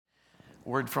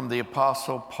Word from the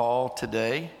Apostle Paul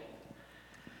today.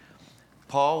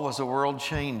 Paul was a world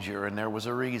changer, and there was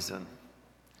a reason.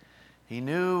 He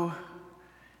knew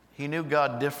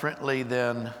God differently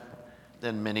than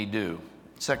many do.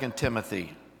 2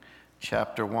 Timothy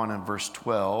chapter 1 and verse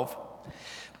 12.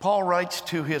 Paul writes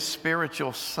to his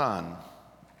spiritual son.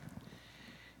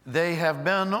 They have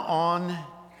been on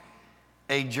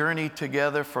a journey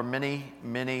together for many,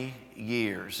 many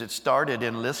years. It started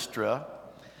in Lystra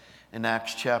in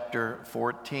Acts chapter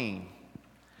 14.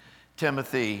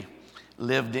 Timothy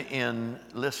lived in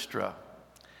Lystra.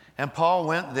 And Paul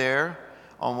went there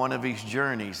on one of his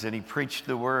journeys, and he preached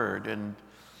the word.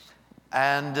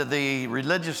 And the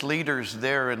religious leaders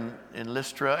there in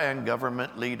Lystra, and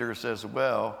government leaders as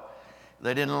well,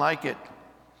 they didn't like it.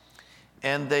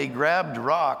 And they grabbed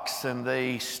rocks and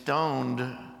they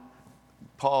stoned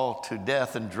Paul to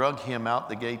death and drug him out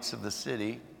the gates of the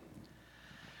city.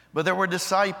 But there were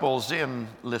disciples in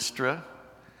Lystra,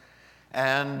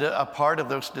 and a part of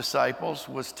those disciples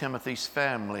was Timothy's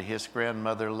family. His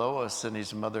grandmother Lois and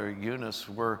his mother Eunice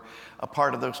were a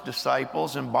part of those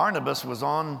disciples, and Barnabas was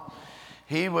on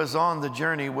the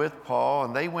journey with Paul,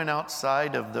 and they went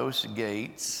outside of those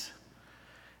gates,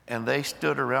 and they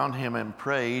stood around him and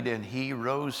prayed, and he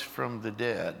rose from the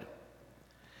dead.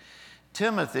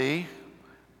 Timothy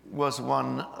was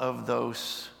one of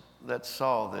those that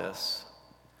saw this.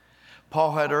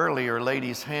 Paul had earlier laid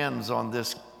his hands on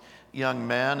this young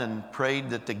man and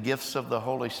prayed that the gifts of the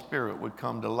Holy Spirit would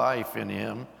come to life in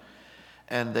him,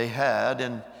 and they had.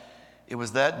 And it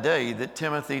was that day that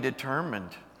Timothy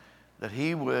determined that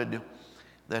he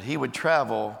would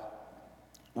travel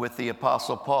with the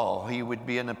Apostle Paul. He would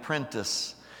be an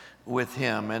apprentice with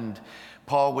him, and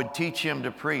Paul would teach him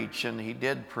to preach, and he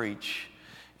did preach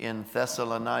in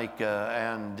Thessalonica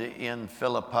and in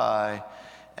Philippi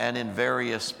and in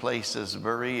various places,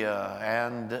 Berea,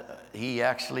 and he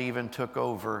actually even took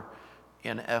over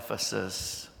in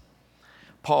Ephesus.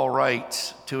 Paul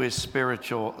writes to his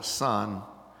spiritual son,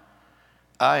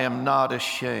 I am not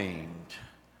ashamed,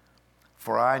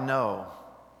 for I know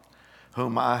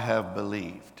whom I have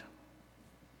believed.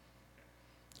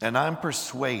 And I'm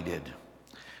persuaded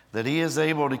that he is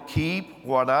able to keep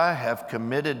what I have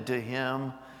committed to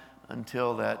him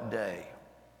until that day.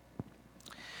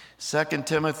 2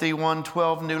 Timothy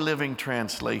 1:12, New Living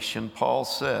Translation, Paul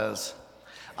says,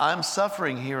 I'm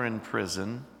suffering here in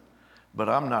prison, but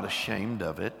I'm not ashamed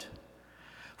of it,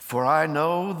 for I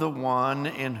know the one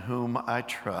in whom I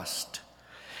trust,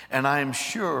 and I am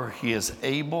sure he is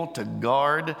able to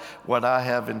guard what I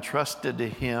have entrusted to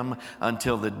him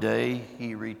until the day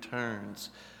he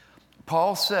returns.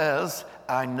 Paul says,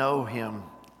 I know him.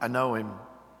 I know him.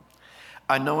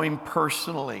 I know him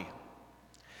personally.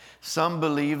 Some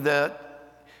believe that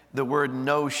the word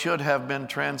know should have been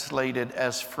translated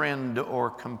as friend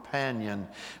or companion,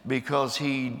 because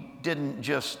he didn't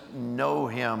just know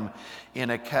him in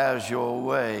a casual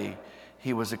way.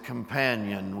 He was a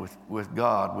companion with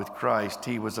God, with Christ.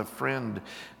 He was a friend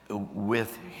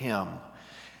with him.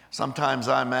 Sometimes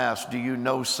I'm asked, do you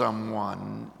know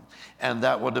someone? And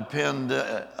that will depend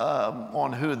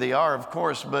on who they are, of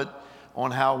course, but on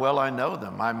how well I know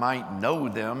them. I might know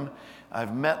them.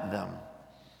 I've met them.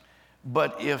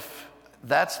 But if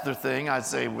that's the thing, I'd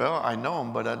say, well, I know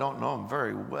them, but I don't know them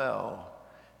very well.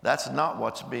 That's not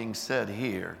what's being said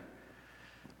here.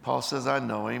 Paul says, I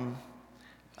know him.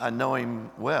 I know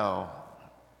him well.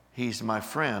 He's my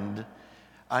friend.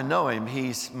 I know him.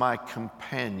 He's my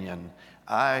companion.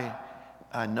 I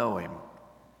know him.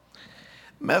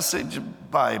 Message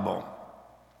Bible.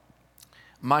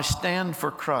 My stand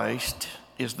for Christ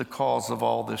is the cause of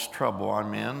all this trouble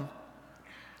I'm in,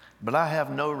 but I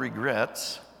have no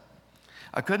regrets.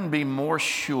 I couldn't be more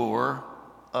sure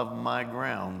of my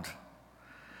ground.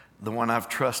 The one I've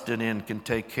trusted in can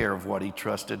take care of what he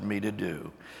trusted me to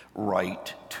do,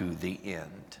 right to the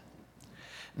end.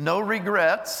 No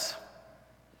regrets.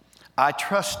 I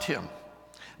trust him.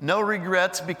 No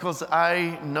regrets because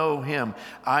I know him.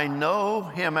 I know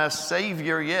him as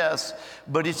Savior, yes,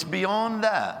 but it's beyond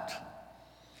that.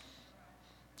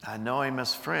 I know him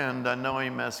as friend. I know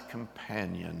him as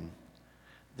companion.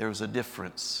 There's a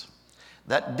difference.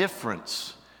 That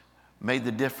difference made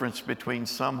the difference between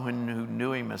someone who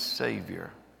knew him as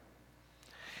Savior.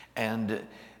 And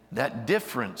that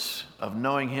difference of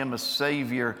knowing him as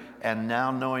Savior and now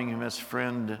knowing him as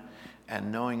friend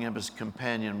and knowing him as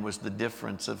companion was the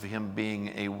difference of him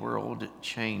being a world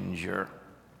changer.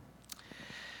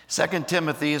 2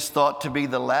 Timothy is thought to be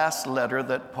the last letter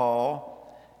that Paul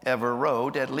ever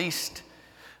wrote, at least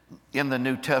in the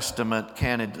New Testament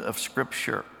canon of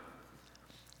Scripture.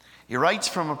 He writes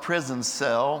from a prison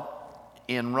cell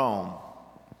in Rome.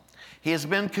 He has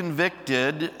been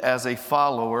convicted as a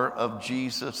follower of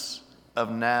Jesus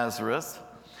of Nazareth.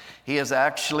 He has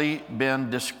actually been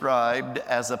described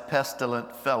as a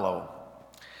pestilent fellow.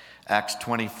 Acts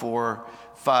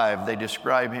 24:5, they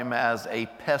describe him as a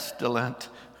pestilent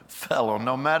fellow.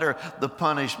 No matter the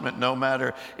punishment, no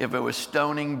matter if it was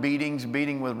stoning, beatings,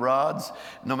 beating with rods,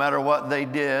 no matter what they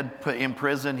did,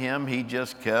 imprison him, he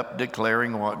just kept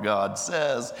declaring what God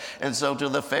says. And so to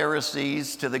the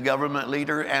Pharisees, to the government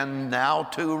leader, and now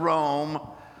to Rome,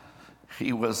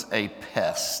 he was a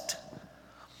pest.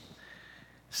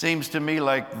 Seems to me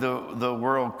like the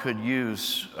world could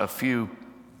use a few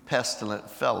pestilent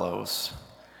fellows.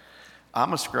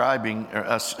 I'm aspiring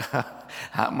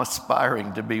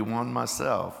to be one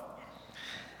myself.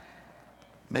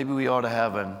 Maybe we ought to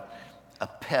have a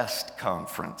pest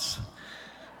conference.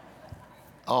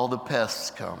 All the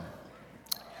pests come.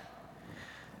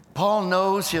 Paul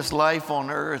knows his life on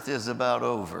earth is about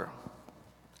over.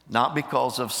 Not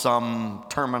because of some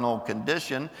terminal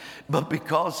condition, but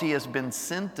because he has been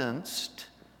sentenced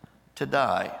to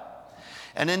die.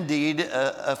 And indeed,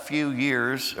 a few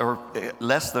years, or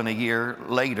less than a year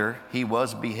later, he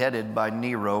was beheaded by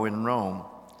Nero in Rome.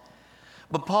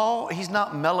 But Paul, he's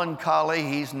not melancholy,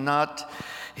 he's not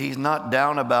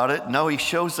down about it. No, he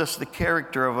shows us the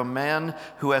character of a man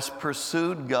who has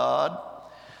pursued God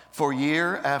for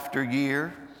year after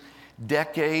year,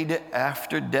 decade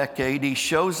after decade. He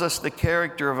shows us the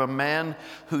character of a man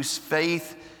whose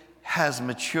faith has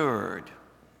matured.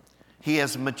 He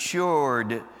has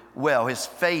matured well. His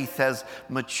faith has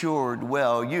matured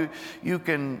well. You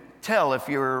can tell if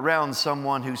you're around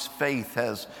someone whose faith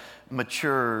has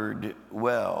matured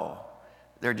well.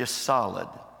 They're just solid.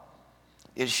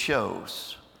 It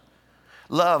shows.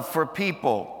 Love for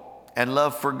people and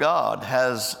love for God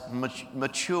has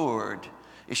matured.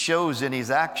 It shows in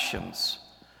his actions.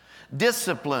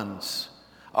 Disciplines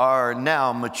are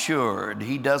now matured.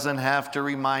 He doesn't have to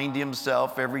remind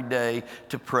himself every day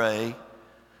to pray,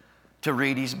 to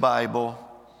read his Bible,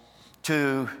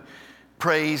 to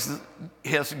praise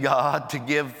his God, to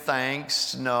give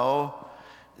thanks. No,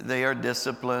 they are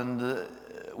disciplined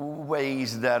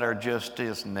ways that are just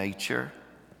his nature.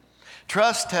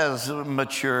 Trust has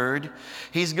matured.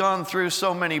 He's gone through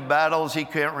so many battles, he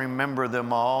can't remember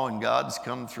them all, and God's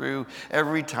come through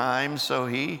every time, so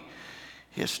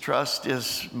his trust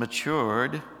is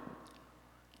matured.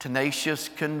 Tenacious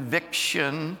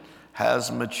conviction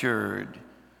has matured.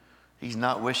 He's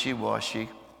not wishy-washy.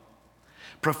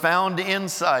 Profound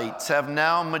insights have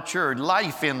now matured.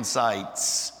 Life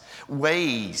insights,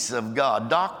 ways of God,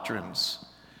 doctrines,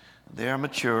 they're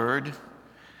matured.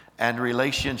 And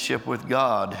relationship with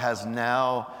God has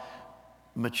now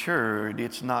matured.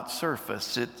 It's not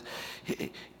surface.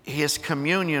 His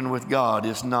communion with God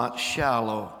is not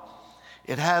shallow.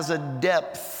 It has a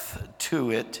depth to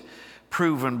it,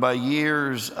 proven by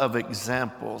years of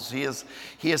examples. He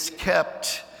has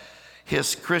kept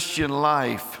his Christian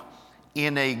life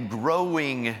in a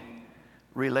growing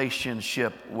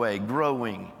relationship way.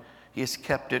 Growing. He has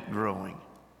kept it growing.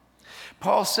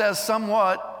 Paul says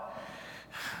somewhat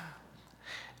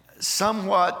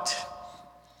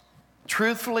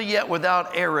truthfully, yet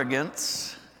without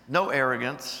arrogance, no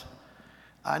arrogance,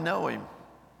 I know him.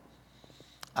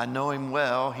 I know him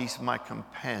well. He's my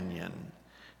companion.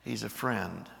 He's a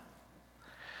friend.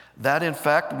 That, in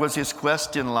fact, was his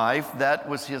quest in life. That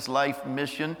was his life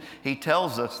mission. He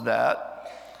tells us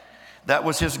that. That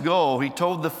was his goal. He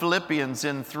told the Philippians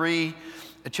in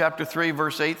chapter 3,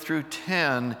 verse 8 through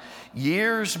 10,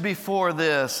 years before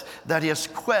this, that his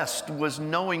quest was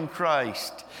knowing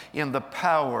Christ in the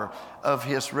power of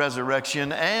his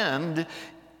resurrection and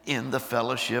in the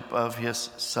fellowship of his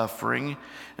suffering.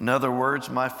 In other words,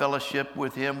 my fellowship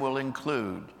with him will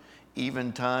include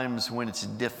even times when it's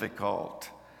difficult.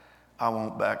 I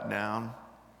won't back down.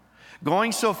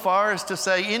 Going so far as to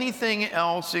say anything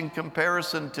else in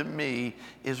comparison to me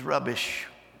is rubbish.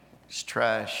 It's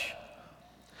trash.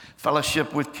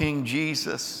 Fellowship with King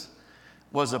Jesus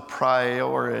was a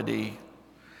priority.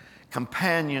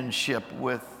 Companionship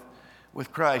with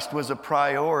Christ was a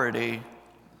priority.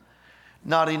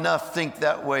 Not enough think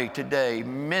that way today.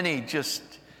 Many just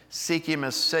seek him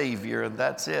as Savior, and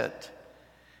that's it.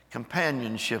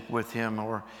 Companionship with him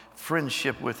or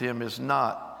friendship with him is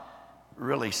not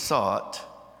really sought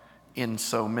in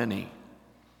so many.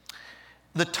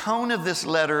 The tone of this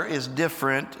letter is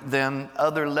different than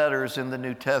other letters in the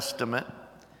New Testament.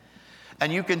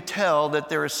 And you can tell that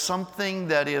there is something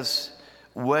that is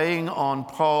weighing on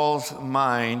Paul's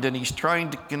mind, and he's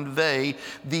trying to convey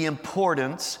the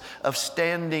importance of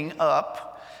standing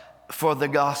up for the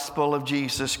gospel of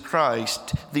Jesus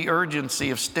Christ, the urgency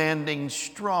of standing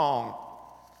strong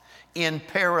in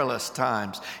perilous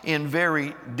times, in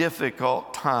very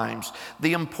difficult times,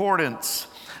 the importance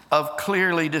of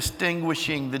clearly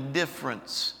distinguishing the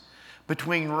difference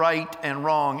between right and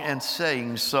wrong and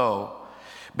saying so,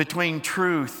 between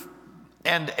truth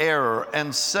and error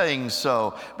and saying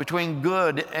so, between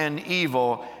good and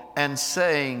evil and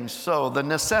saying so, the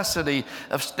necessity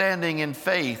of standing in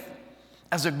faith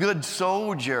as a good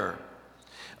soldier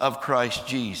of Christ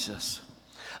Jesus,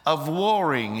 of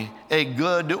warring a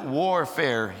good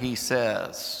warfare, he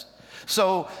says.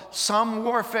 So some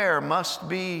warfare must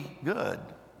be good,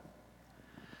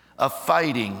 of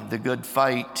fighting the good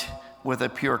fight with a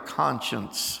pure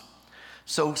conscience.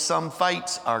 So some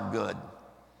fights are good.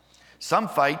 Some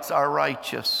fights are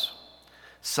righteous.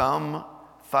 Some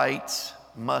fights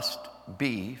must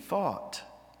be fought.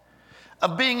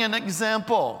 Of being an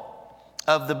example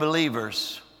of the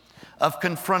believers, of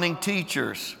confronting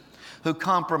teachers who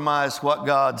compromise what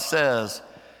God says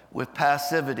with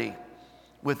passivity,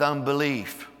 with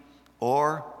unbelief,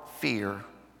 or fear.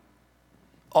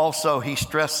 Also, he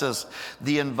stresses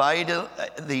the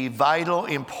vital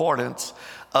importance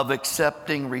of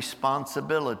accepting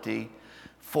responsibility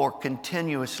for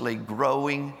continuously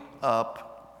growing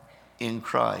up in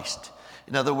Christ.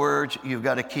 In other words, you've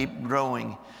got to keep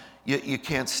growing. You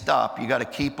can't stop. You got to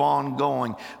keep on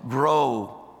going.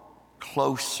 Grow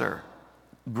closer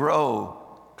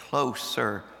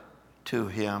to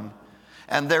him.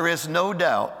 And there is no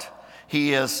doubt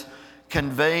he is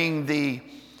conveying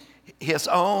his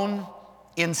own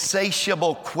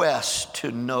insatiable quest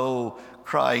to know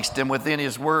Christ. And within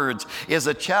his words is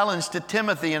a challenge to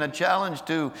Timothy and a challenge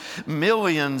to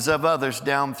millions of others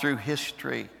down through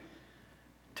history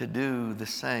to do the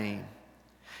same.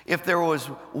 If there was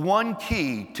one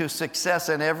key to success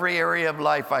in every area of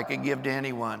life I could give to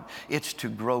anyone, it's to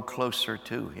grow closer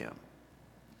to him.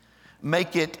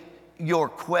 Make it your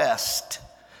quest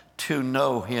to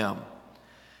know him.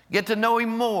 Get to know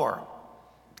him more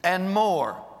and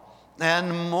more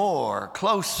and more,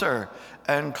 closer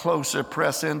and closer.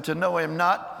 Press in to know him,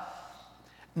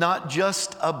 not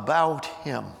just about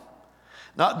him,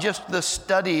 not just the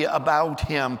study about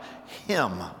him,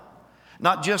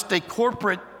 not just a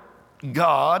corporate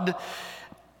God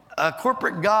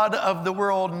of the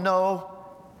world. No,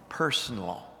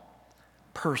 personal,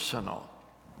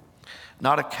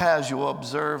 not a casual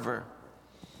observer.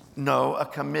 No, a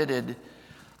committed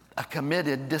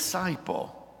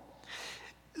disciple.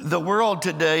 The world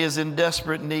today is in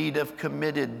desperate need of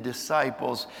committed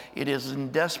disciples. It is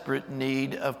in desperate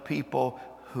need of people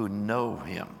who know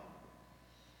him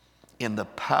in the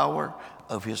power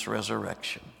of his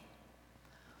resurrection.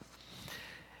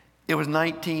 It was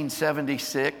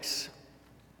 1976.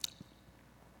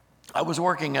 I was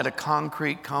working at a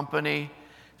concrete company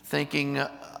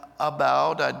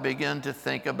I'd begun to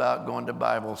think about going to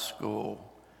Bible school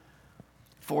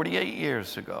 48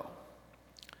 years ago.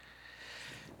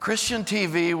 Christian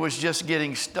TV was just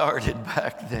getting started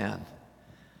back then.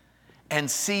 And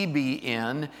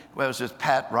CBN, well, it was just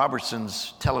Pat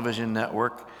Robertson's television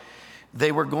network,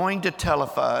 they were going to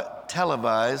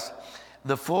televise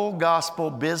the Full Gospel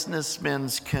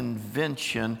Businessmen's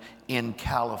Convention in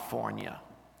California.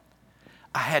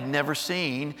 I had never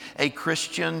seen a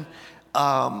Christian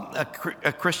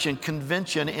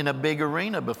convention in a big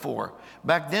arena before.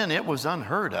 Back then, it was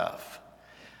unheard of.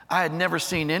 I had never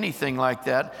seen anything like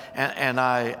that, and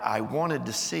I wanted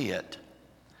to see it.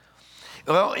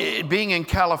 Well, being in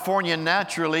California,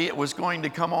 naturally, it was going to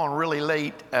come on really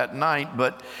late at night,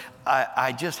 but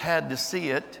I just had to see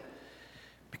it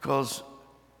because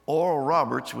Oral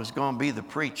Roberts was going to be the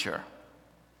preacher,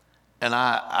 and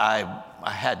I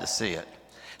had to see it.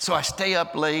 So I stay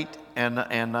up late, and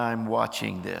I'm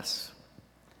watching this.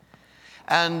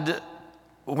 And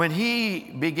when he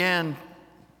began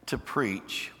to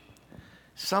preach,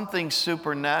 something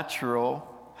supernatural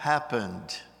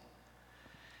happened.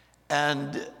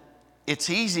 And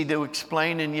it's easy to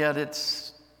explain, and yet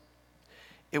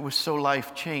it was so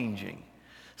life-changing.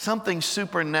 Something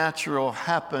supernatural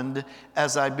happened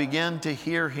as I began to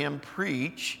hear him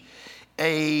preach,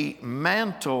 a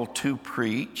mantle to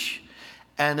preach,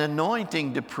 an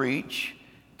anointing to preach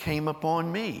came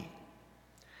upon me.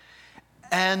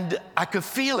 And I could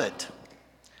feel it.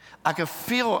 I could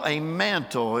feel a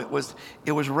mantle. It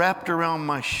was wrapped around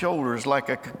my shoulders like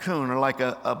a cocoon or like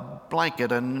a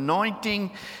blanket. An anointing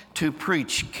to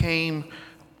preach came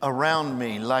around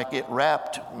me like it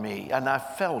wrapped me, and I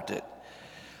felt it.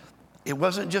 It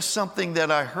wasn't just something that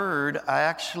I heard. I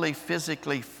actually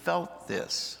physically felt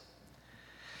this.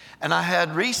 And I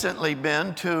had recently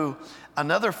been to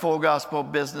another Full Gospel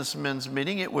Businessmen's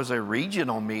meeting. It was a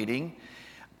regional meeting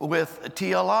with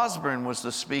T.L. Osborne was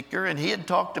the speaker, and he had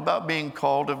talked about being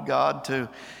called of God to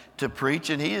preach,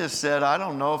 and he just said, I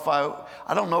don't know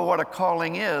what a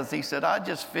calling is. He said, I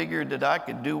just figured that I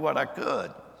could do what I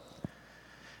could.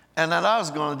 And that I was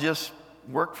going to just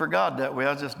work for God that way.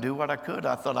 I'll just do what I could.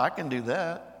 I thought, I can do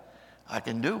that. I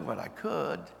can do what I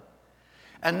could.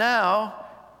 And now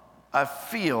I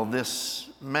feel this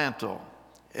mantle.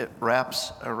 It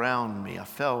wraps around me. I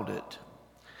felt it.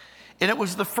 And it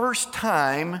was the first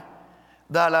time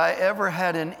that I ever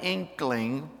had an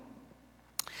inkling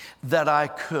that I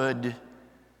could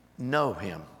know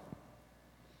him.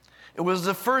 It was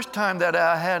the first time that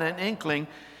I had an inkling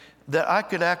that I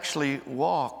could actually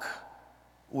walk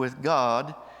with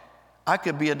God. I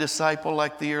could be a disciple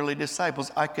like the early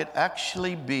disciples. I could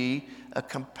actually be a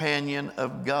companion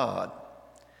of God.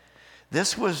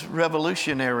 This was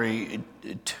revolutionary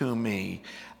to me.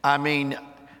 I mean,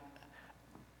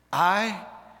 I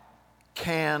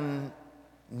can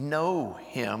know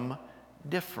him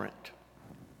different.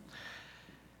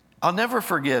 I'll never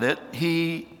forget it.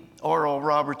 Oral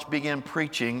Roberts, began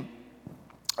preaching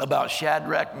about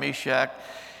Shadrach, Meshach,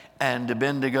 and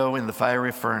Abednego in the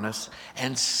fiery furnace.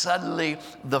 And suddenly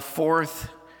the fourth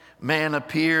man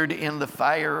appeared in the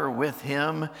fire with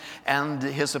him, and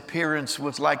his appearance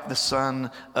was like the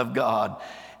Son of God.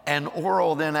 And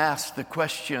Oral then asked the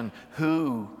question,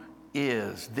 who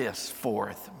is this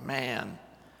fourth man?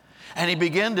 And he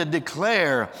began to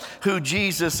declare who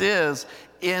Jesus is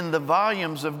in the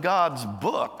volumes of God's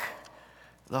book,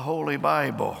 the Holy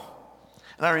Bible.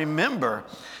 And I remember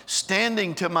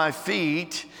standing to my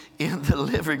feet in the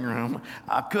living room.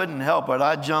 I couldn't help it.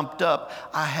 I jumped up.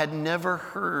 I had never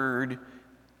heard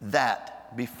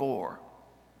that before.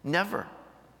 Never.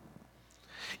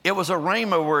 It was a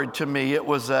rhema word to me. It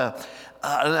was an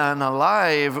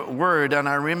alive word. And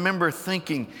I remember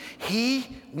thinking, he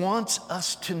wants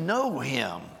us to know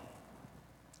him.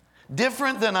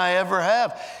 Different than I ever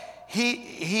have.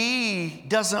 He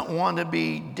doesn't want to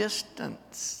be distant.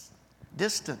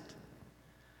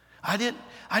 I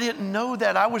didn't know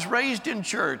that. I was raised in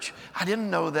church. I didn't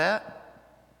know that.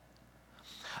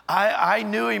 I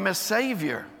knew him as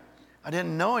Savior. I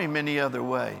didn't know him any other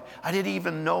way. I didn't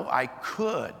even know I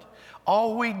could.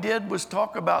 All we did was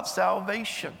talk about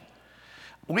salvation.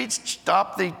 We'd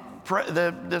stop the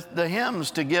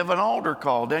hymns to give an altar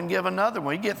call, then give another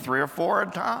one. We'd get 3 or 4 at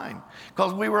a time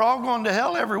because we were all going to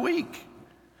hell every week.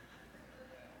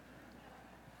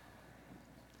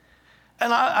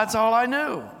 And that's all I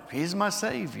knew. He's my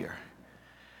Savior.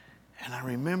 And I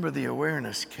remember the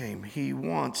awareness came. He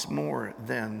wants more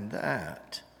than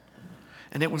that.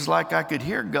 And it was like I could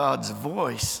hear God's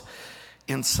voice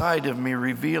inside of me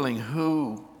revealing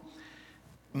who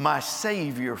my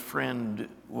Savior friend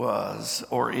was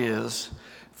or is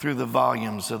through the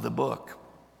volumes of the book.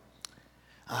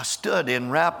 I stood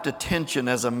in rapt attention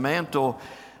as a mantle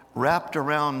wrapped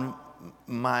around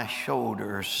my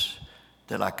shoulders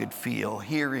that I could feel,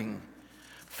 hearing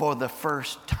for the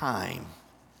first time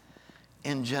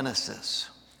in Genesis,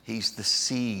 he's the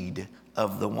seed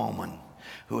of the woman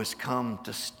who has come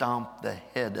to stomp the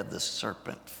head of the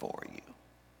serpent for you.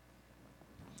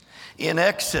 In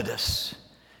Exodus,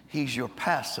 he's your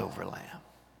Passover lamb.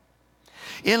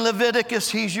 In Leviticus,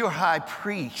 he's your high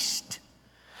priest.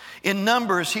 In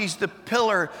Numbers, he's the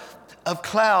pillar of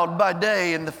cloud by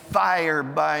day and the fire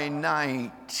by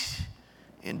night.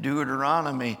 In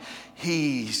Deuteronomy,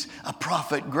 he's a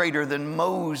prophet greater than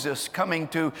Moses, coming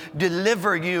to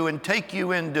deliver you and take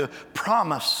you into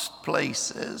promised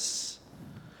places.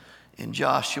 In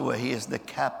Joshua, he is the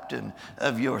captain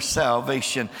of your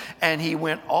salvation. And he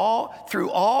went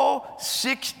through all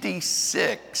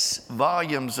 66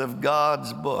 volumes of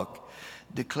God's book,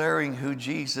 declaring who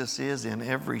Jesus is in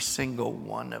every single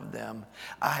one of them.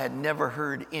 I had never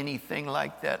heard anything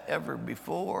like that ever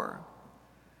before.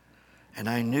 And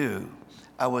I knew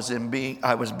I was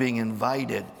being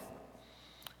invited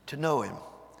to know him.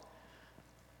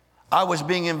 I was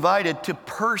being invited to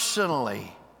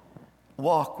personally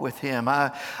walk with him.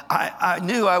 I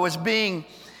knew I was being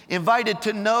invited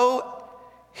to know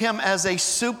him as a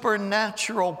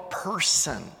supernatural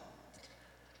person.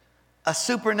 A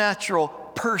supernatural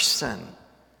person.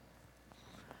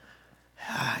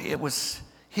 It was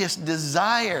his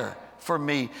desire for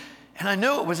me. And I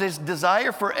knew it was his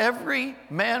desire for every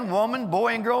man, woman,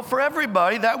 boy, and girl, for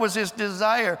everybody. That was his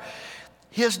desire.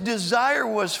 His desire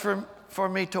was for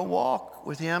me to walk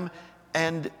with him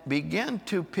and begin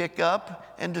to pick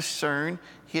up and discern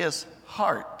his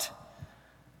heart.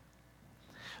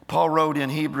 Paul wrote in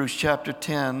Hebrews chapter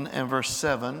 10 and verse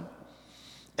 7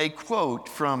 a quote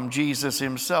from Jesus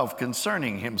himself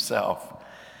concerning himself.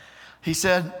 He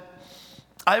said,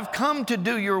 "I've come to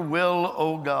do your will,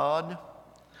 O God,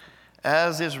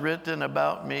 as is written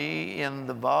about me in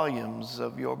the volumes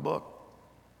of your book."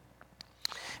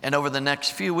 And over the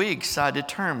next few weeks, I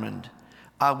determined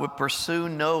I would pursue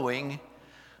knowing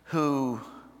who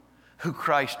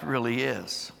Christ really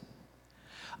is.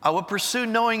 I would pursue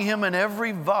knowing him in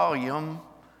every volume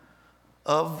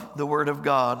of the Word of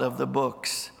God, of the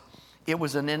books. It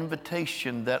was an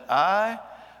invitation that I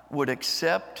would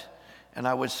accept, and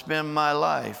I would spend my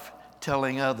life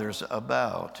telling others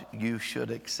about. You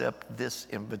should accept this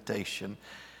invitation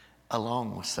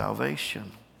along with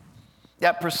salvation.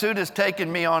 That pursuit has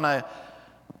taken me on an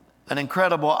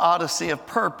incredible odyssey of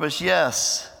purpose,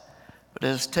 yes, but it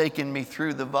has taken me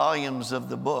through the volumes of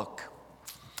the book.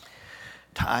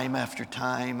 Time after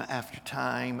time after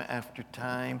time after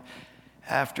time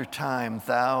after time,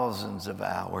 thousands of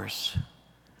hours,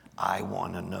 I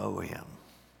want to know him.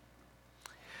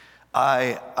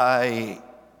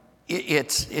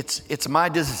 It's my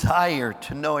desire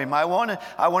to know him. I want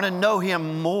to know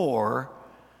him more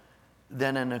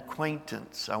than an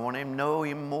acquaintance. I want to know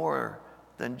him more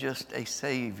than just a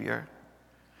Savior.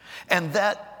 And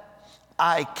that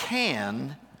I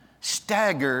can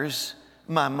staggers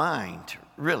my mind,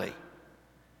 really.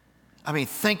 I mean,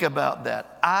 think about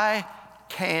that. I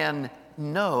can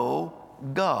know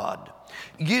God.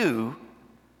 You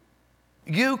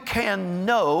can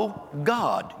know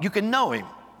God. You can know him.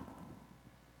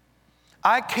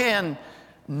 I can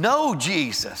know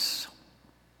Jesus.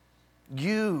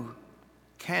 You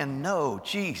can know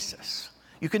Jesus.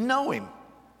 You can know him.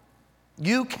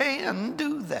 You can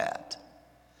do that.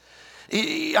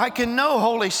 I can know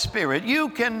Holy Spirit. You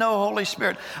can know Holy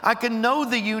Spirit. I can know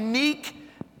the unique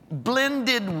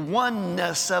blended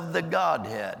oneness of the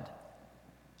Godhead.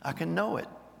 I can know it.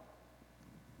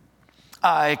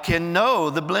 I can know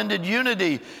the blended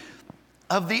unity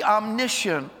of the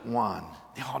omniscient one,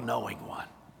 the all-knowing one.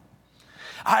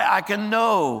 I can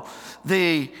know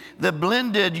the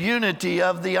blended unity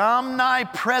of the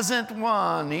omnipresent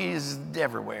one. He's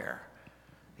everywhere.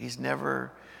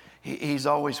 He's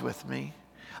always with me.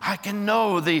 I can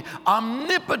know the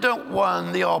omnipotent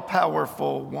one, the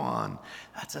all-powerful one.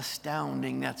 That's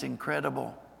astounding. That's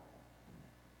incredible.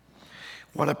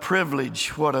 What a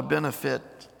privilege, what a benefit,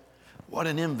 what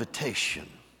an invitation.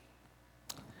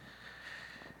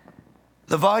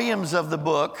 The volumes of the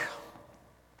book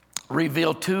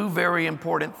reveal two very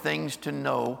important things to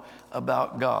know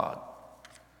about God.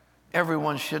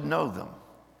 Everyone should know them.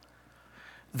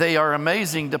 They are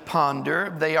amazing to ponder,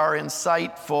 they are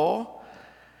insightful,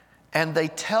 and they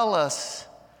tell us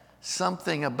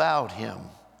something about him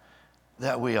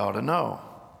that we ought to know.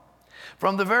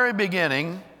 From the very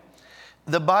beginning,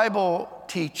 the Bible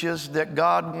teaches that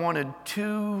God wanted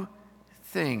two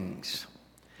things.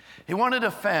 He wanted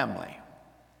a family,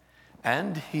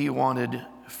 and he wanted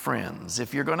friends.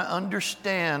 If you're going to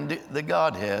understand the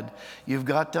Godhead, you've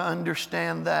got to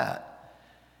understand that.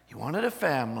 He wanted a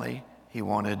family, he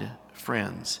wanted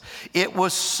friends. It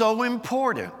was so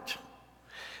important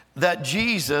that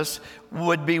Jesus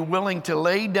would be willing to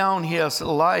lay down his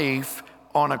life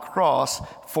on a cross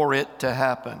for it to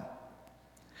happen.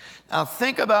 Now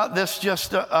think about this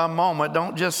just a moment.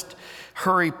 Don't just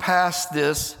hurry past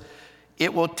this.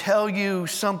 It will tell you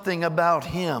something about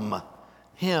him,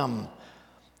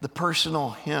 the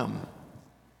personal him.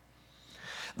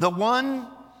 The one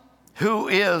who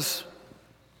is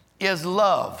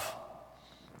love,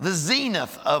 the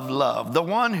zenith of love, the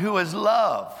one who is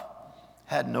love,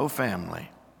 had no family.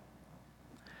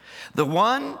 The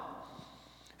one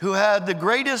who had the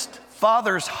greatest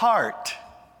father's heart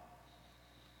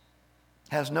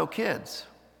has no kids.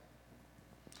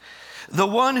 The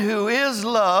one who is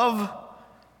love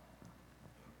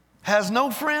has no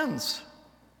friends.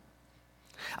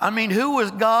 I mean, who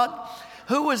was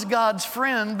God's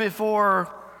friend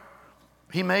before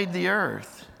he made the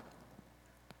earth?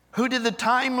 Who did the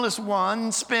timeless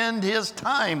one spend his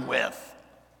time with?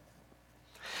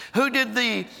 Who did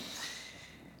the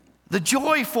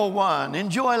joyful one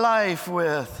enjoy life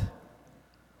with?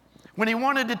 When he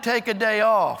wanted to take a day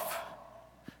off,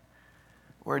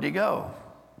 where'd he go?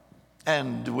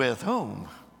 And with whom?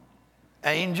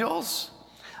 Angels?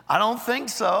 I don't think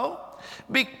so.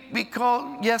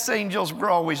 Because, yes, angels were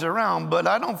always around, but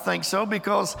I don't think so,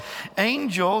 because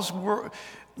angels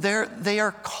they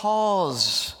are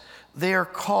cause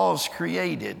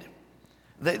created.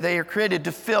 They are created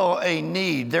to fill a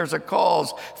need. There's a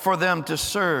cause for them to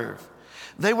serve.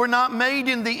 They were not made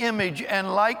in the image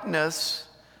and likeness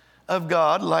of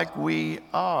God like we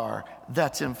are.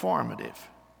 That's informative.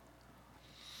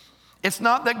 It's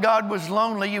not that God was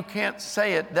lonely. You can't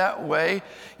say it that way.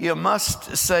 You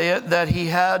must say it that he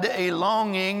had a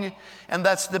longing, and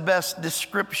that's the best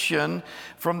description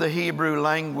from the Hebrew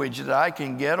language that I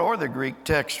can get, or the Greek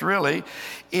text really.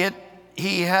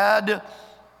 He had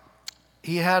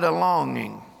a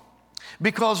longing,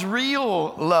 because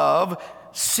real love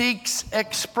seeks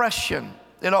expression.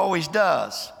 It always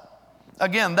does.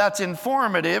 Again, that's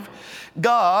informative.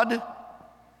 God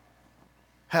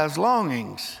has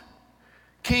longings.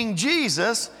 King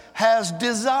Jesus has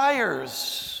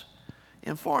desires.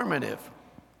 Informative.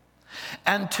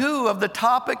 And two of the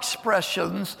top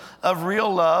expressions of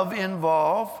real love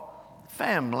involve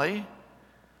family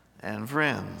and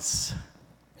friends.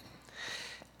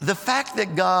 The fact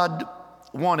that God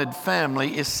wanted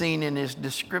family is seen in his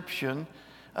description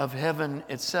of heaven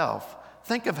itself.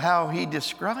 Think of how he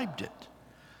described it.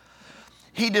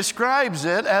 He describes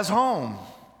it as home.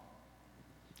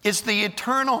 It's the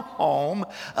eternal home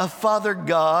of Father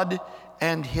God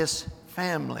and his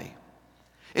family.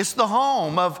 It's the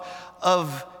home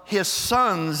of his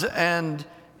sons and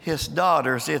his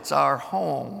daughters. It's our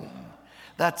home.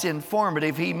 That's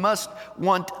informative. He must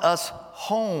want us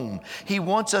home. He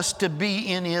wants us to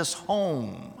be in his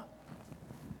home.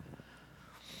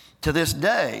 To this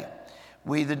day,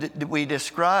 we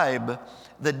describe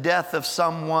the death of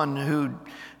someone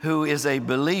who is a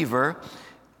believer.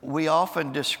 We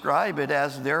often describe it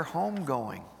as their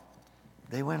homegoing.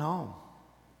 They went home.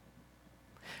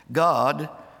 God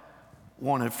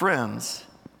wanted friends,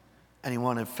 and he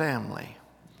wanted family.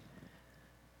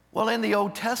 Well, in the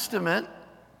Old Testament,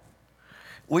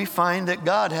 we find that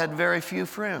God had very few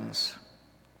friends.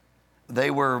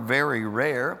 They were very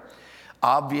rare.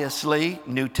 Obviously,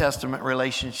 New Testament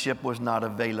relationship was not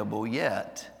available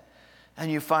yet.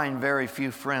 And you find very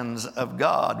few friends of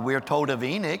God. We're told of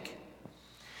Enoch.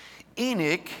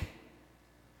 Enoch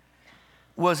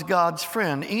was God's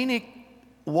friend. Enoch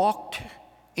walked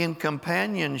in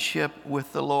companionship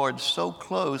with the Lord so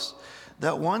close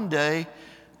that one day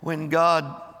when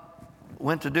God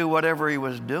went to do whatever he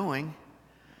was doing,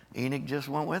 Enoch just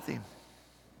went with him.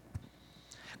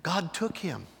 God took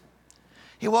him.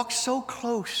 He walked so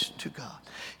close to God.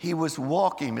 He was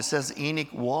walking. It says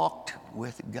Enoch walked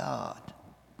with God.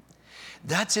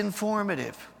 That's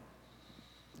informative.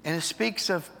 And it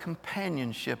speaks of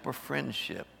companionship or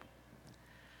friendship.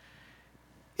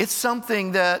 It's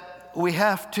something that we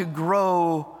have to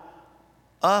grow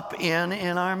up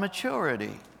in our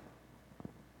maturity.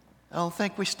 I don't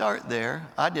think we start there.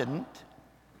 I didn't.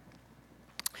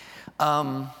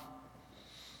 A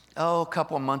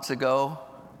couple of months ago,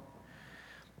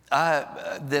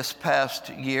 this past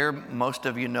year, most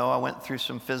of you know, I went through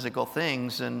some physical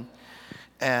things, and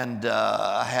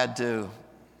I had to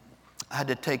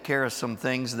take care of some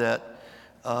things that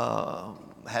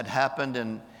had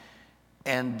happened,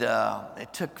 and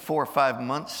it took 4 or 5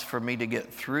 months for me to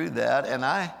get through that. And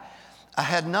I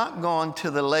had not gone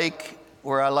to the lake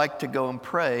where I like to go and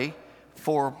pray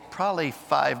for probably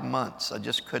 5 months. I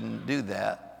just couldn't do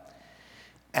that.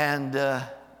 And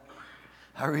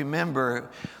I remember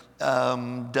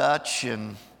Dutch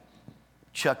and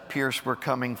Chuck Pierce were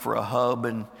coming for a hub,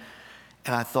 and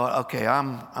I thought, okay,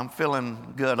 I'm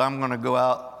feeling good. I'm going to go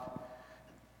out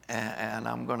and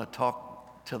I'm going to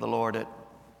talk to the Lord at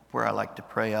where I like to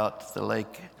pray out to the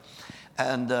lake.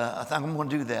 And I thought I'm going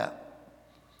to do that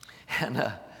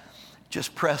and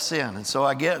just press in. And so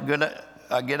I get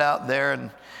out there, and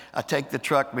I take the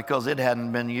truck because it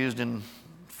hadn't been used in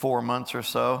 4 months or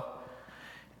so.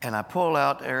 And I pull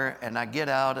out there, and I get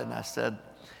out, and I said,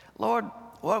 Lord,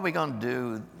 what are we going to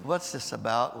do? What's this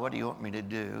about? What do you want me to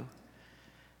do?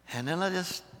 And then I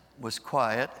just was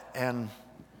quiet, and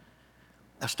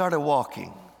I started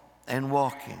walking and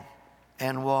walking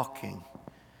and walking.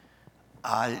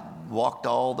 I walked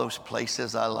all those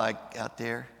places I like out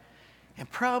there. And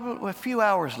probably a few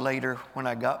hours later, when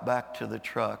I got back to the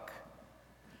truck,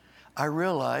 I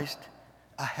realized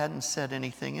I hadn't said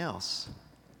anything else.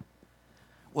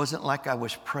 It wasn't like I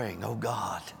was praying, oh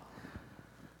God.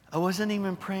 I wasn't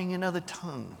even praying in other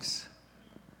tongues.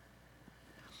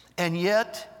 And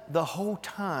yet, the whole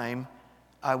time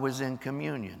I was in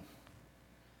communion,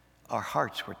 our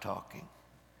hearts were talking.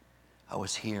 I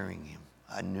was hearing him.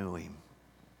 I knew him.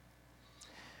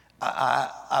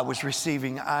 I was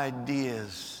receiving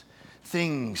ideas.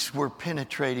 Things were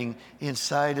penetrating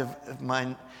inside of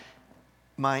my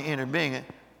inner being.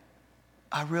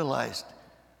 I realized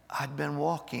I'd been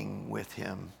walking with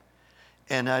him,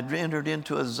 and I'd entered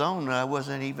into a zone that I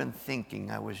wasn't even thinking.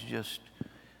 I was just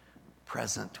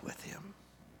present with him.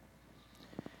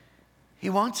 He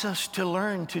wants us to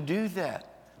learn to do that.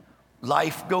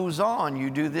 Life goes on. You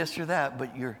do this or that,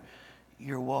 but you're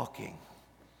walking.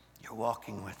 You're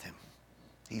walking with him.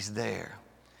 He's there.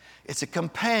 It's a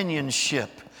companionship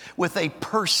with a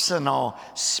personal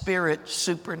spirit,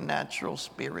 supernatural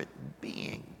spirit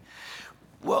being.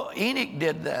 Well, Enoch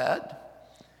did that,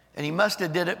 and he must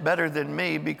have did it better than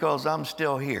me because I'm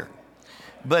still here.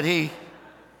 But he's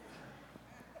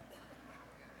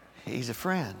a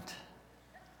friend.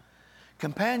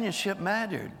 Companionship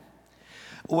mattered.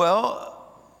 Well,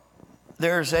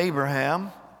 there's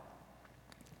Abraham.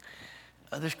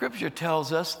 The scripture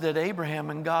tells us that Abraham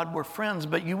and God were friends,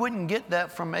 but you wouldn't get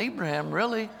that from Abraham,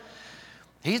 really.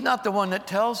 He's not the one that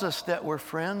tells us that we're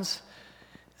friends.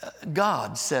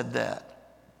 God said that.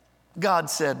 God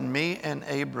said, me and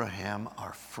Abraham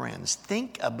are friends.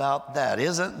 Think about that.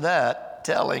 Isn't that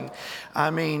telling?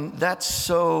 I mean, that's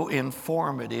so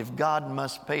informative. God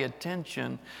must pay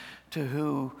attention to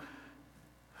who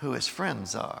his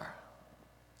friends are,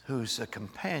 who's a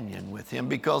companion with him,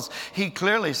 because he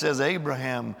clearly says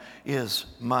Abraham is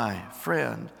my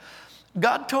friend.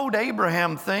 God told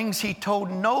Abraham things he told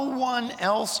no one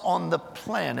else on the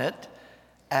planet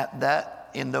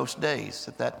in those days,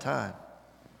 at that time.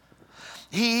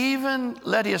 He even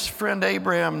let his friend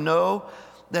Abraham know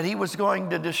that he was going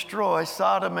to destroy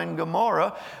Sodom and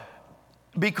Gomorrah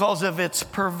because of its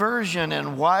perversion.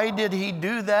 And why did he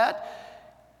do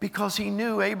that? Because he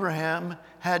knew Abraham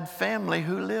had family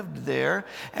who lived there,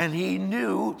 and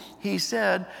he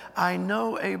said, I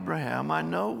know Abraham, I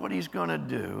know what he's going to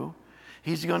do.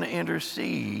 He's going to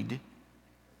intercede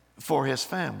for his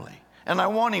family. And I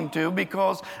want him to,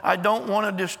 because I don't want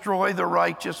to destroy the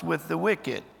righteous with the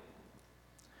wicked.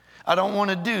 I don't want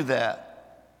to do that.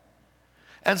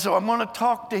 And so I'm going to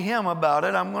talk to him about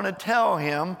it. I'm going to tell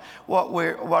him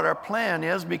what our plan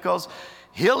is, because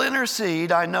he'll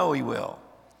intercede. I know he will.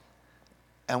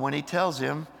 And when he tells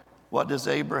him, what does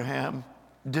Abraham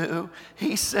do?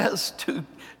 He says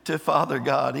to Father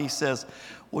God, he says,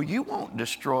 well, you won't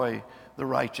destroy the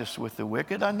righteous with the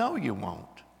wicked. I know you won't.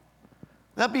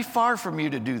 That'd be far from you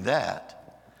to do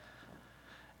that.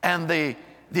 And the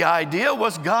idea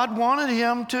was God wanted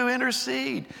him to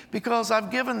intercede, because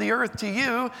I've given the earth to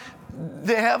you.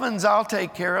 The heavens I'll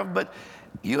take care of, but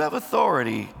you have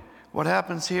authority. What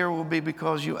happens here will be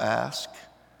because you ask,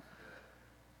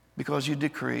 because you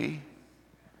decree,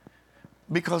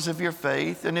 because of your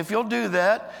faith. And if you'll do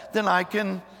that, then I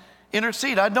can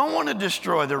intercede. I don't want to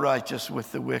destroy the righteous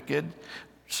with the wicked.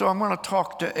 So I'm going to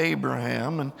talk to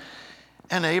Abraham.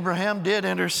 And Abraham did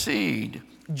intercede.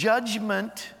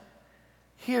 Judgment,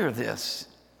 hear this.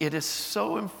 It is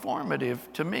so informative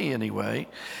to me anyway.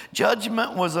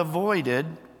 Judgment was avoided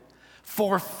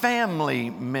for family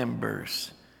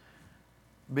members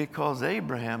because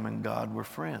Abraham and God were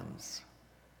friends.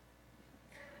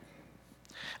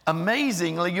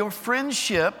 Amazingly, your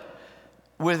friendship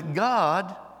with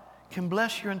God can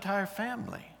bless your entire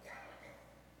family.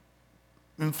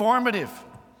 Informative.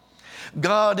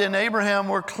 God and Abraham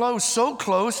were close, so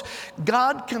close,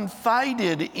 God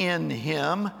confided in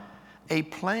him a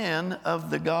plan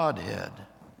of the Godhead.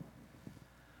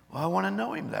 Well, I want to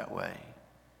know him that way.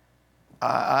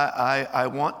 I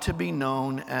want to be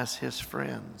known as his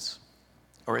friends,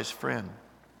 or his friend.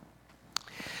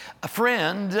 A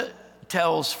friend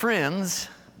tells friends,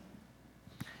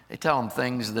 they tell them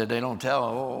things that they don't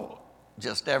tell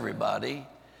just everybody.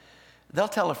 They'll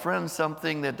tell a friend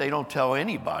something that they don't tell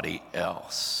anybody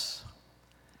else.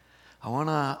 I want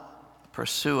to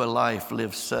pursue a life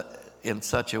lived in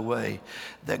such a way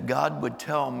that God would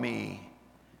tell me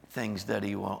things that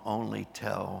he will only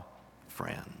tell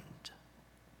friend.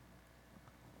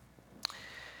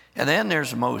 And then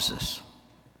there's Moses.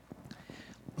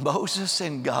 Moses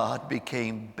and God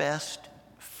became best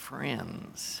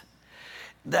friends.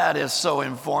 That is so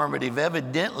informative.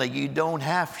 Evidently, you don't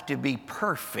have to be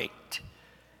perfect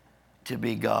to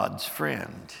be God's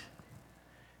friend.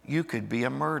 You could be a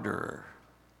murderer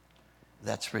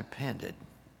that's repented.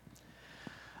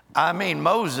 I mean,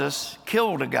 Moses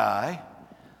killed a guy,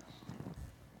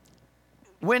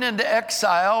 went into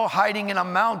exile, hiding in a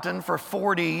mountain for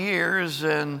 40 years,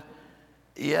 and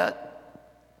yet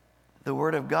the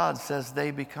Word of God says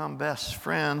they become best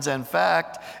friends. In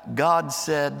fact, God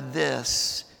said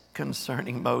this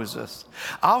concerning Moses: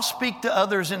 I'll speak to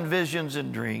others in visions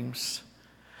and dreams,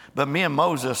 but me and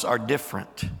Moses are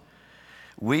different.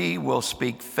 We will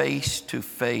speak face to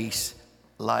face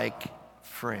like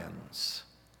friends.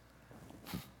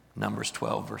 Numbers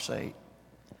 12, verse 8.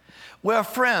 We're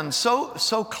friends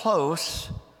so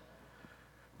close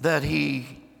that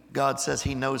God says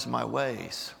he knows my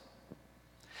ways.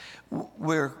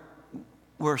 We're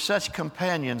we're such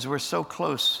companions. We're so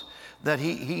close that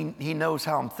he knows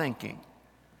how I'm thinking.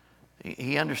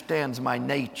 He understands my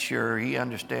nature. He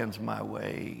understands my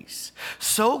ways.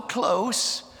 So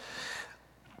close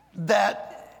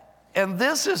that, and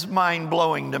this is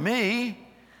mind-blowing to me,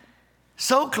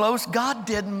 so close, God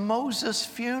did Moses'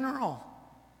 funeral.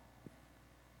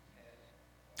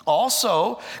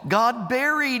 Also, God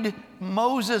buried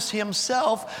Moses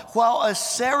himself while a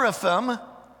seraphim,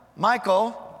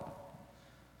 Michael,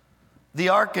 the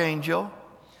archangel,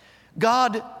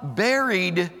 God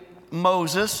buried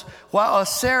Moses while a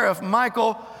seraph,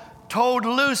 Michael, told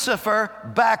Lucifer,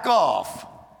 back off.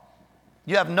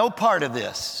 You have no part of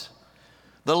this.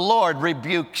 The Lord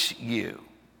rebukes you.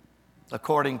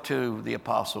 According to the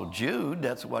Apostle Jude,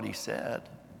 that's what he said.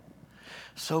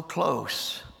 So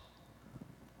close.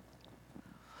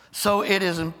 So it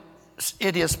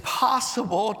is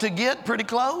possible to get pretty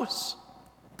close.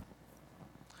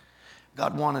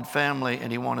 God wanted family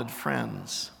and he wanted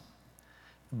friends.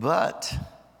 But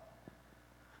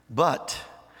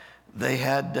they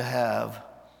had to have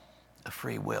a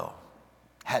free will.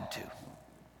 Had to.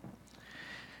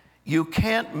 You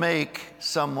can't make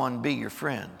someone be your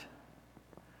friend.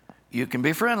 You can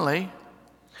be friendly.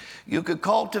 You could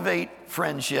cultivate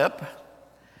friendship,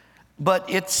 but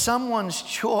it's someone's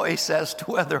choice as to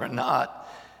whether or not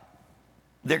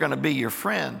they're going to be your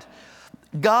friend.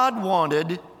 God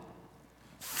wanted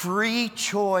free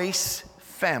choice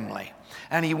family,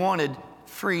 and he wanted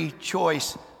free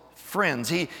choice friends.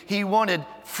 He wanted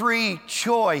free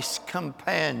choice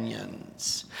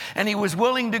companions. And he was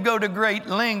willing to go to great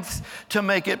lengths to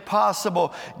make it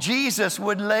possible. Jesus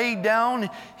would lay down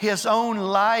his own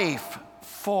life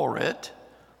for it,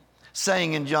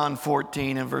 saying in John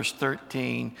 14 and verse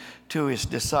 13 to his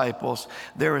disciples,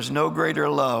 there is no greater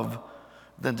love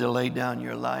than to lay down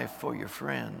your life for your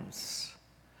friends.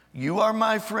 You are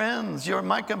my friends. You're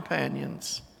my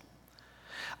companions.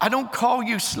 I don't call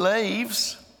you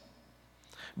slaves,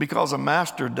 because a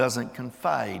master doesn't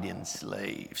confide in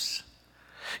slaves.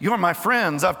 You're my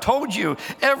friends. I've told you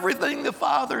everything the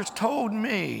Father's told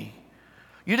me.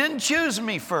 You didn't choose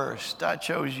me first. I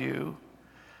chose you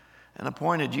and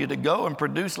appointed you to go and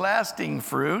produce lasting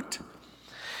fruit.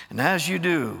 And as you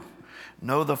do,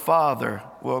 know the Father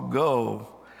will go,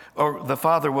 or the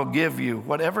Father will give you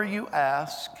whatever you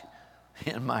ask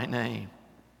in my name.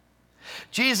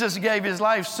 Jesus gave his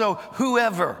life so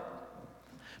whoever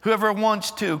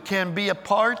wants to can be a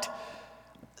part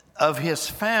of his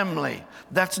family.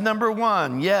 That's number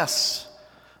one. Yes,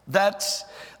 that's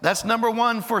number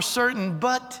one for certain,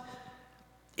 but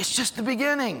it's just the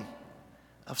beginning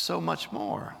of so much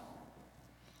more.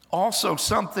 Also,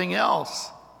 something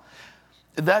else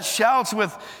that shouts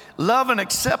with love and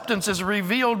acceptance is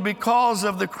revealed because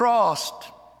of the cross.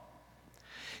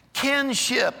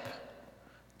 Kinship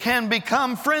can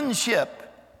become friendship.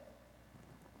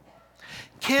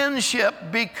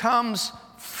 Kinship becomes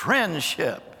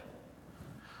friendship.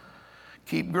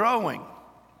 Keep growing.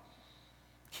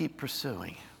 Keep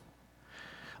pursuing.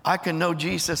 I can know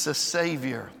Jesus as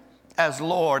Savior, as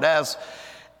Lord, as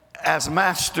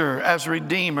Master, as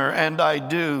Redeemer, and I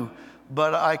do.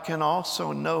 But I can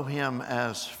also know him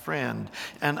as friend.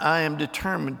 And I am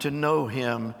determined to know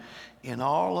him in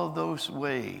all of those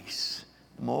ways,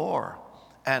 more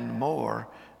and more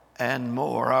and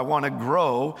more. I want to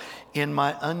grow in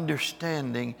my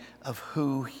understanding of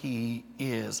who he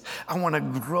is. I want to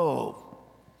grow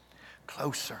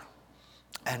closer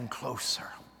and closer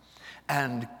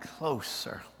and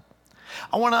closer.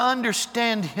 I want to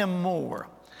understand him more.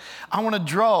 I want to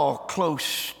draw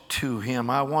close to him.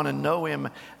 I want to know him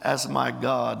as my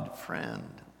God friend.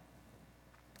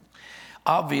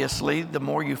 Obviously, the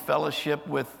more you fellowship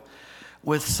with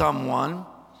someone,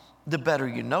 the better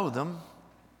you know them.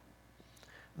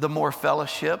 The more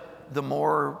fellowship, the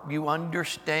more you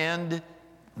understand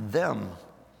them.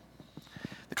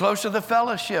 The closer the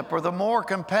fellowship or the more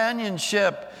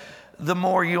companionship, the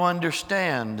more you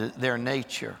understand their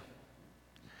nature.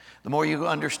 The more you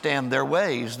understand their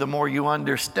ways, the more you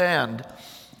understand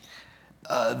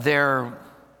their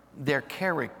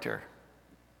character.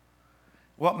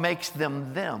 What makes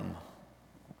them them.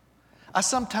 I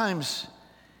sometimes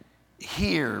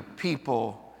hear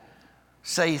people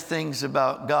say things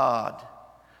about God.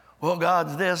 Well,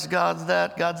 God's this, God's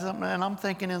that, God's something. And I'm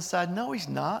thinking inside, no, he's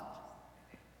not.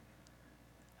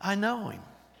 I know him.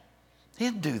 He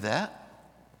didn't do that.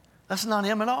 That's not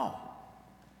him at all.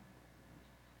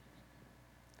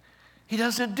 He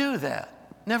doesn't do that.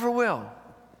 Never will.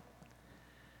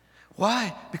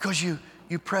 Why? Because you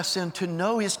You press in to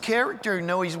know his character,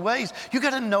 know his ways. You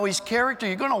got to know his character.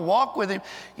 You're going to walk with him.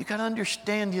 You got to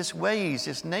understand his ways,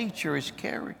 his nature, his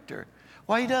character.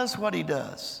 Why he does what he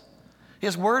does.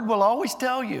 His word will always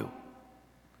tell you.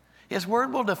 His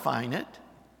word will define it.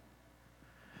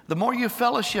 The more you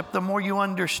fellowship, the more you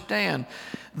understand.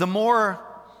 The more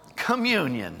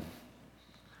communion,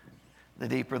 the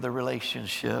deeper the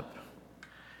relationship.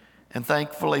 And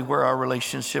thankfully, where our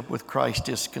relationship with Christ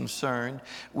is concerned,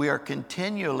 we are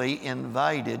continually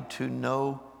invited to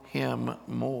know him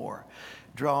more.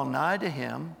 Draw nigh to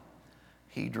him,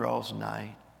 he draws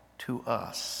nigh to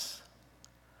us.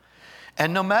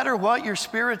 And no matter what your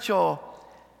spiritual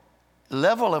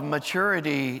level of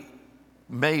maturity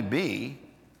may be,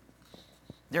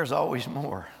 there's always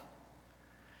more.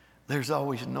 There's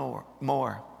always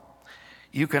more.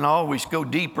 You can always go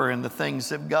deeper in the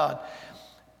things of God.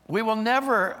 We will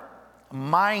never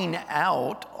mine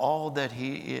out all that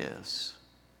he is.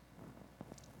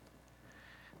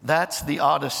 That's the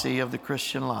odyssey of the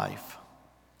Christian life.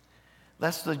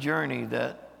 That's the journey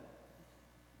that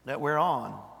we're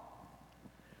on.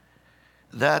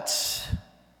 That's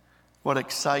what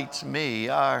excites me.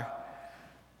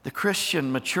 The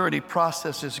Christian maturity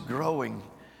process is growing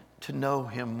to know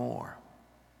him more.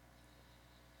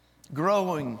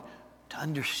 Growing to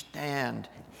understand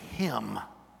him.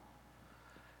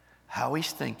 How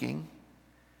he's thinking,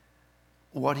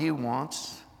 what he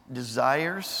wants,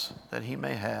 desires that he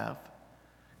may have,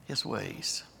 his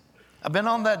ways. I've been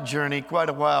on that journey quite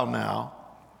a while now,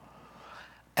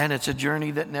 and it's a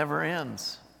journey that never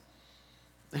ends.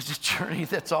 It's a journey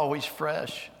that's always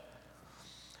fresh.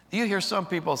 You hear some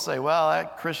people say, well,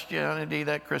 that Christianity,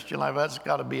 that Christian life, that's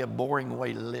got to be a boring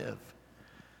way to live.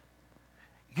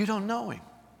 You don't know him.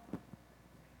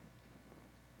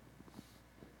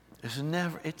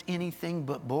 It's anything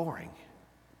but boring.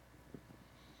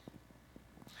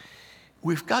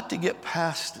 We've got to get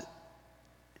past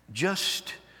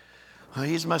just,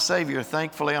 he's my Savior.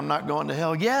 Thankfully, I'm not going to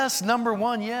hell. Yes, number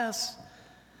one, yes.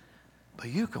 But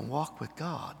you can walk with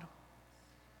God.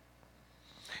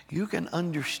 You can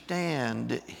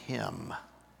understand him.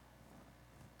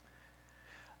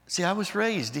 See, I was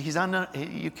raised,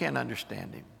 you can't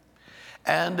understand him.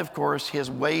 And of course,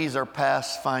 his ways are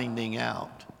past finding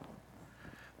out.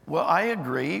 Well, I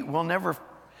agree. We'll never,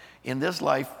 in this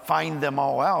life, find them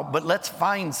all out, but let's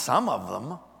find some of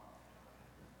them.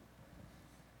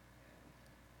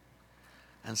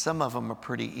 And some of them are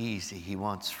pretty easy. He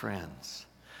wants friends.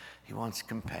 He wants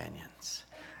companions.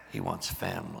 He wants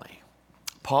family.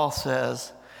 Paul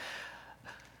says,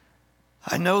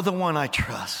 I know the one I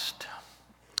trust.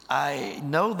 I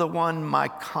know the one my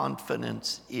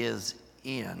confidence is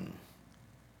in.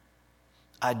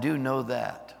 I do know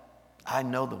that. I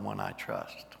know the one I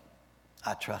trust.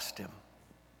 I trust him.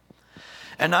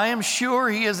 And I am sure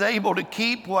he is able to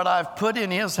keep what I've put in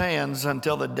his hands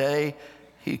until the day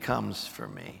he comes for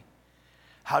me.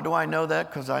 How do I know that?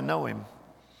 Because I know him.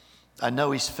 I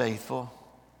know he's faithful.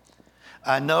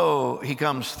 I know he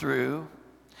comes through.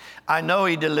 I know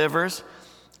he delivers.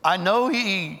 I know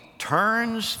he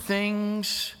turns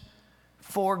things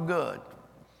for good.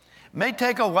 May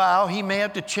take a while. He may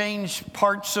have to change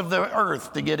parts of the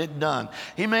earth to get it done.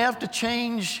 He may have to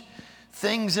change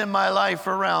things in my life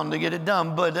around to get it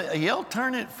done, but he'll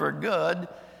turn it for good.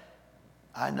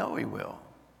 I know he will.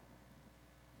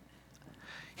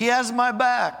 He has my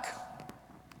back.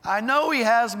 I know he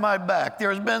has my back.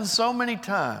 There's been so many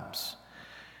times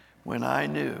when I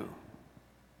knew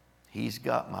he's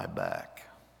got my back.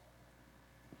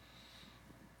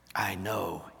 I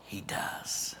know he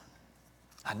does.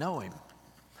 I know him.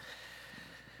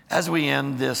 As we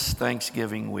end this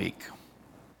Thanksgiving week,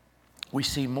 we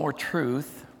see more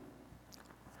truth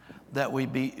that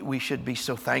we should be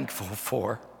so thankful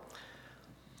for.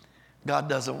 God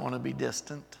doesn't want to be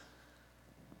distant.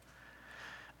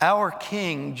 Our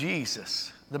King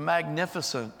Jesus, the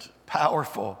magnificent,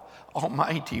 powerful,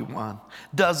 almighty one,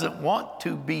 doesn't want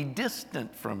to be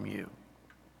distant from you.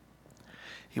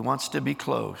 He wants to be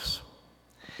close.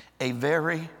 A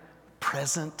very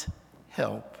present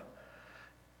help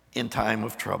in time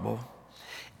of trouble.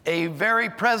 A very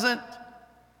present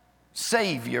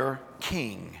Savior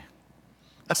King.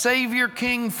 A Savior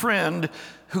King friend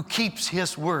who keeps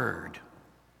his word.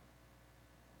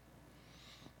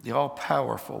 The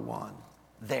all-powerful one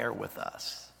there with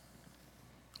us.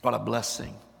 What a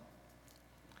blessing.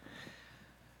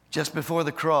 Just before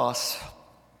the cross,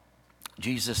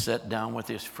 Jesus sat down with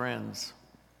his friends,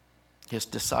 his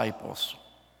disciples.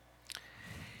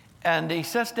 And he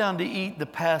sits down to eat the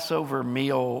Passover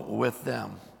meal with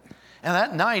them. And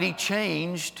that night he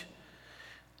changed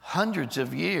hundreds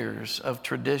of years of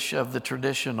tradition of the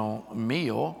traditional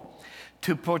meal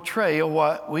to portray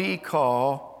what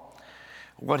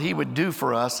he would do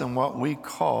for us and what we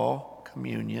call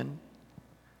communion.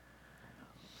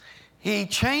 He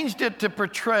changed it to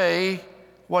portray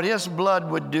what his blood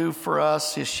would do for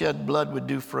us, his shed blood would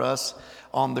do for us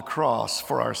on the cross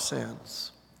for our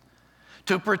sins.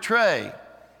 To portray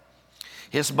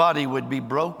his body would be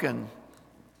broken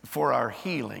for our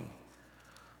healing,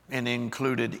 and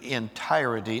included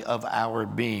entirety of our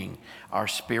being. Our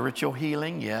spiritual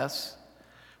healing, yes,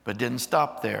 but didn't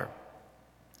stop there.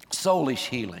 Soulish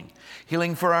healing,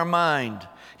 healing for our mind,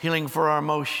 healing for our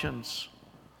emotions,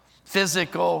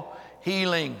 physical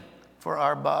healing for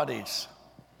our bodies.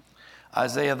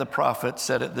 Isaiah the prophet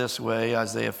said it this way,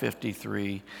 Isaiah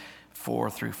 53,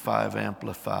 4-5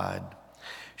 amplified.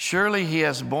 Surely he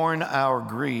has borne our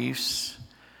griefs,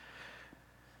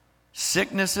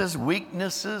 sicknesses,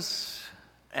 weaknesses,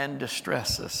 and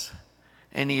distresses.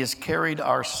 And he has carried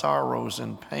our sorrows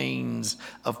and pains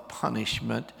of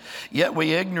punishment. Yet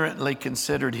we ignorantly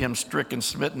considered him stricken,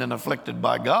 smitten, and afflicted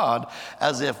by God,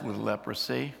 as if with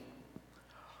leprosy.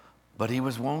 But he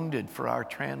was wounded for our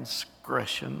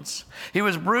transgressions. He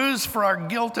was bruised for our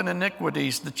guilt and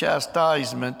iniquities. The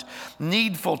chastisement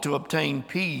needful to obtain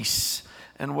peace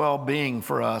and well-being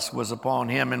for us was upon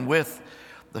him. And with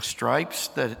the stripes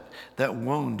that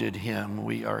wounded him,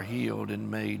 we are healed and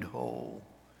made whole.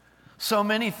 So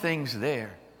many things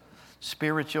there.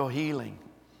 Spiritual healing,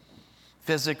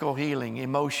 physical healing,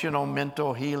 emotional,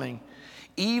 mental healing,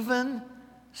 even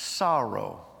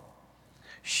sorrow.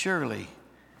 Surely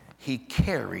he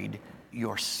carried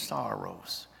your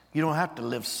sorrows. You don't have to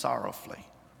live sorrowfully.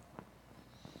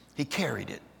 He carried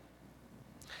it.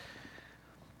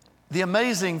 The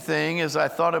amazing thing, as I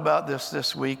thought about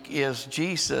this week, is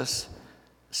Jesus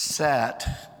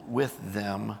sat with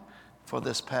them for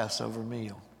this Passover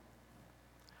meal,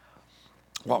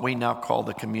 what we now call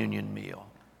the communion meal.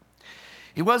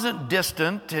 He wasn't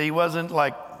distant. He wasn't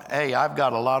like, hey, I've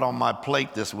got a lot on my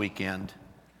plate this weekend.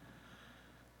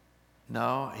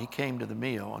 No, he came to the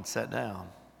meal and sat down.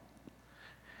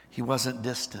 He wasn't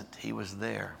distant. He was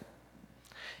there.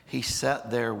 He sat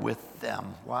there with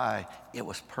them. Why? It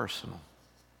was personal.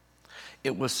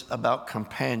 It was about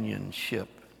companionship.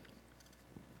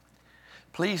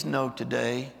 Please note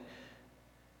today,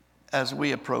 as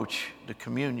we approach the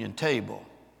communion table,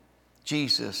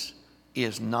 Jesus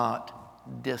is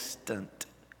not distant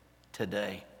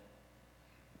today.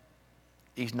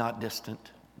 He's not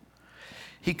distant.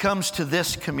 He comes to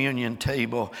this communion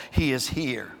table. He is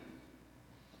here.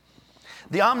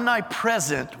 The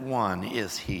omnipresent one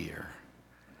is here.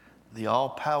 The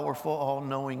all-powerful,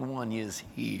 all-knowing one is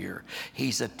here.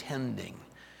 He's attending.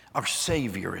 Our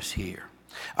Savior is here.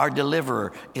 Our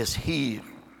deliverer is here.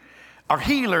 Our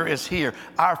healer is here.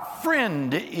 Our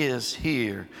friend is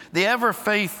here. The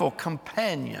ever-faithful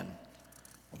companion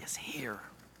is here.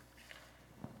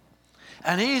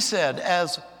 And he said,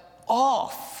 as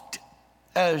oft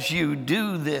as you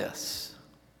do this,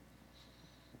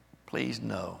 please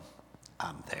know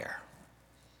I'm there.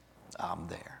 I'm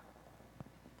there.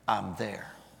 I'm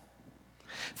there.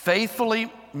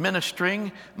 Faithfully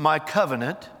ministering my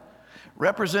covenant,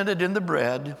 represented in the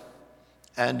bread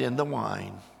and in the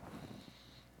wine,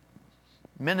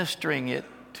 ministering it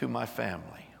to my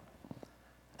family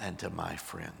and to my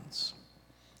friends.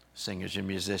 Singers and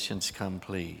musicians, come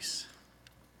please.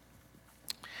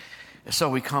 So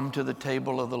we come to the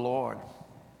table of the Lord.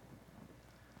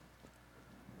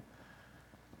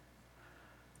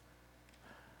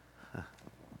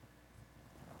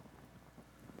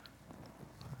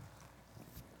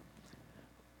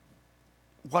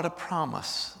 What a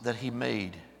promise that he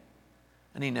made,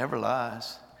 and he never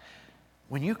lies.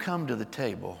 When you come to the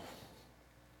table,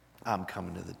 I'm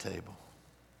coming to the table.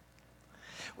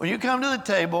 When you come to the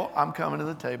table, I'm coming to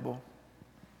the table.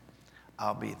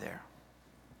 I'll be there.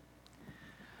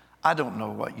 I don't know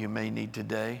what you may need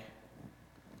today.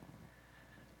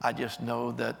 I just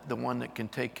know that the one that can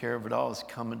take care of it all is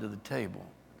coming to the table.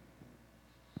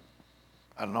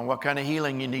 I don't know what kind of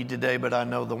healing you need today, but I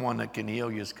know the one that can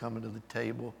heal you is coming to the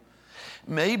table.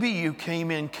 Maybe you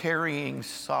came in carrying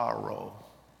sorrow.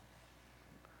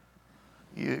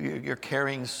 You're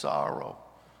carrying sorrow.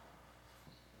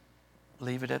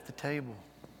 Leave it at the table.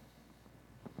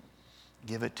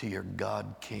 Give it to your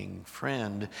God-King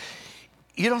friend.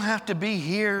 You don't have to be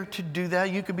here to do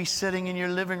that. You could be sitting in your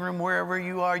living room wherever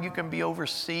you are. You can be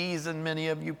overseas, and many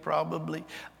of you probably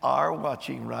are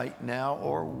watching right now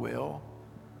or will.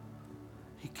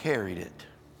 He carried it.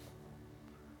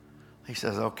 He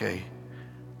says, okay,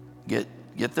 get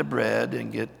the bread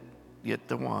and get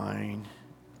the wine.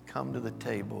 come to the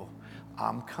table.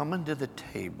 I'm coming to the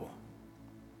table.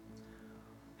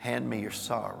 Hand me your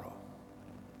sorrow.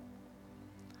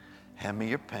 Hand me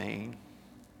your pain.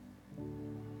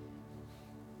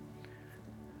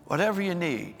 Whatever you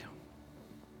need.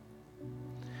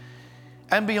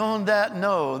 And beyond that,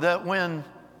 know that when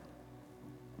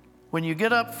you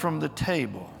get up from the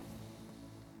table,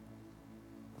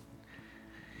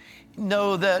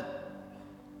 know that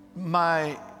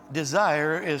my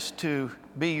desire is to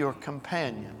be your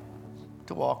companion,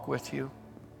 to walk with you,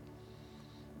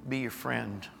 be your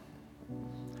friend.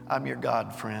 I'm your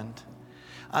God friend.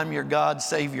 I'm your God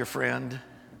Savior friend.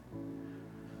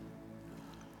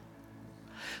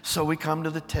 So we come to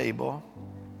the table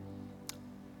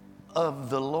of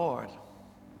the Lord.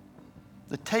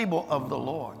 The table of the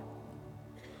Lord.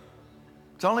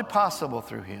 It's only possible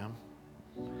through Him.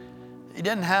 He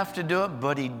didn't have to do it,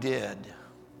 but He did.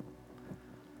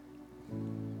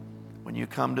 When you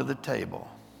come to the table,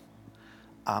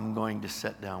 I'm going to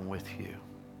sit down with you.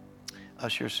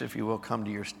 Ushers, if you will, come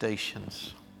to your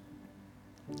stations.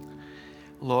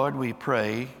 Lord, we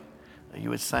pray that you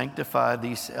would sanctify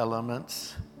these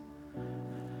elements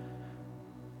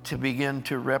to begin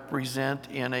to represent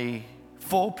in a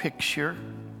full picture,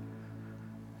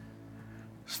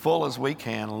 as full as we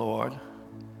can, Lord,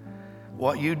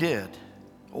 what you did,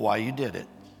 why you did it.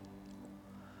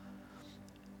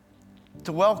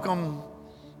 To welcome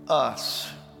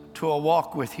us to a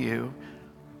walk with you,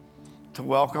 to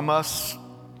welcome us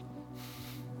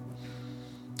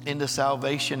into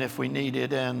salvation if we need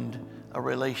it, and a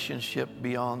relationship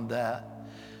beyond that.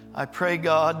 I pray,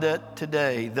 God, that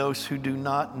today those who do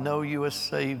not know you as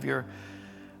Savior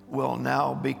will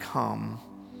now become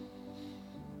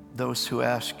those who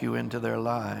ask you into their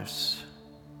lives.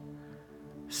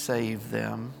 Save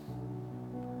them.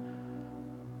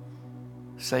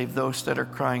 Save those that are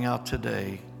crying out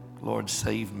today, Lord,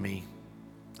 save me.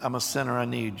 I'm a sinner, I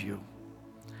need you.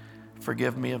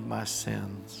 Forgive me of my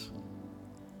sins.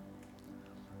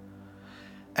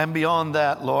 And beyond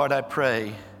that, Lord, I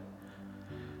pray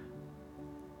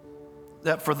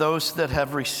that for those that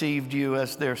have received you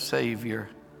as their Savior,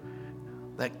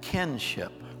 that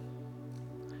kinship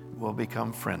will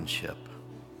become friendship.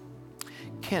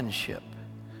 Kinship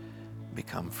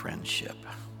become friendship.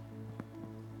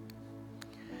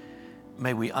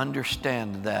 May we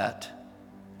understand that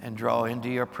and draw into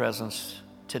your presence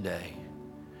today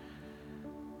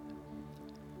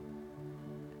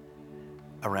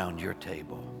around your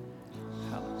table.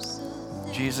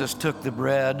 Jesus took the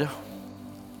bread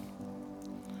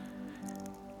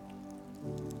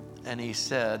and he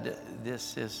said,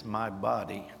 "This is my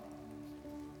body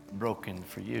broken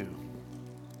for you."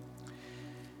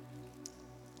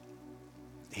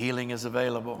 Healing is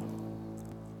available.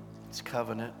 It's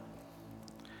covenant.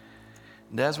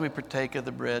 And as we partake of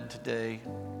the bread today,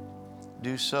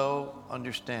 do so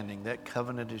understanding that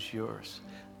covenant is yours.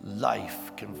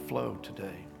 Life can flow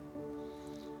today.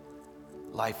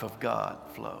 Life of God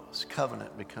flows.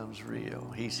 Covenant becomes real.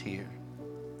 He's here.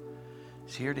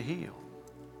 He's here to heal.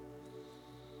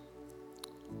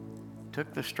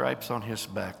 Took the stripes on his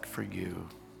back for you.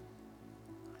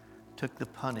 Took the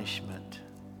punishment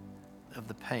of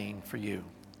the pain for you.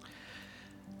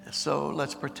 So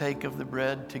let's partake of the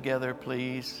bread together,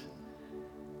 please,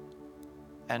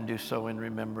 and do so in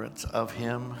remembrance of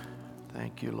him.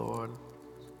 Thank you, Lord.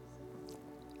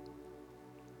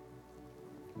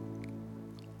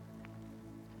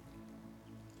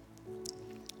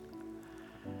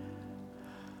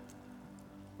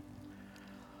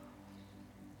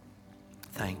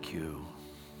 Thank you.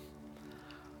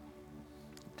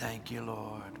 Thank you,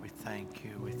 Lord. We thank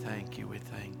you. We thank you. We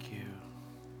thank you.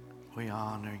 We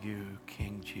honor you,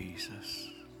 King Jesus,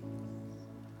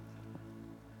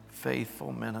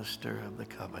 faithful minister of the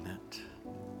covenant.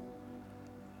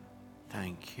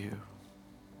 Thank you.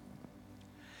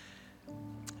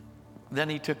 Then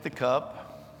he took the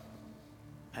cup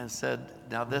and said,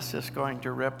 now this is going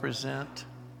to represent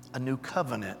a new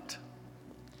covenant.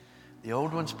 The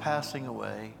old one's passing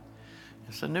away.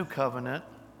 It's a new covenant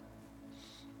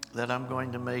that I'm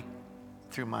going to make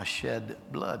through my shed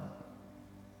blood.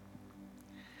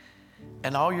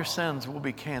 And all your sins will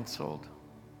be canceled.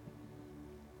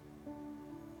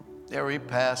 Every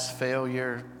past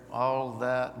failure, all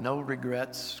that, no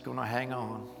regrets, going to hang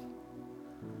on.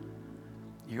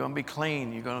 You're going to be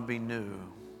clean. You're going to be new.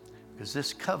 Because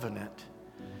this covenant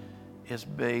is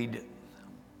made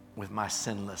with my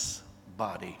sinless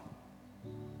body.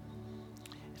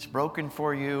 It's broken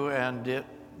for you and it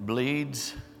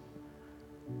bleeds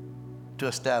to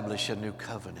establish a new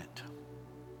covenant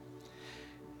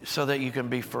so that you can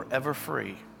be forever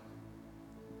free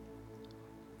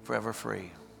forever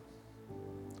free.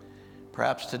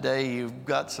 Perhaps today you've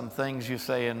got some things you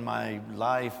say in my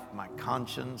life, my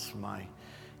conscience, my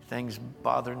things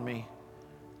bothering me.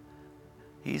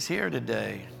 He's here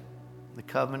today. The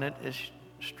covenant is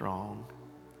strong.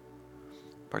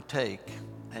 Partake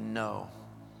and know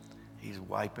He's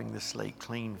wiping the slate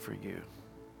clean for you.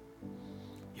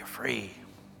 You're free.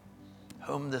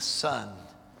 Whom the Son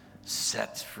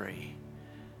sets free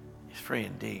is free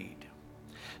indeed.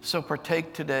 So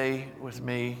partake today with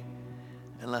me,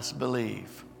 and let's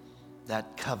believe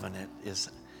that covenant is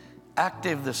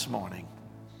active this morning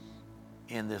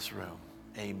in this room.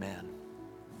 Amen.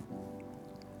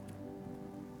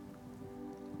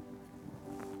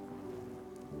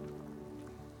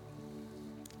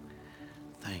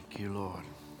 Thank you, Lord.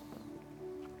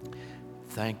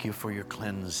 Thank you for your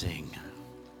cleansing.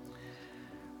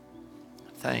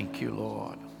 Thank you,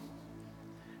 Lord.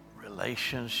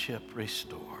 Relationship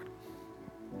restored.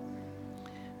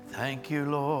 Thank you,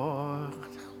 Lord.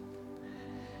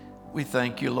 We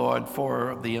thank you, Lord,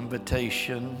 for the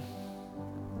invitation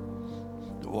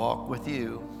to walk with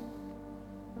you.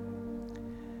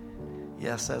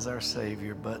 Yes, as our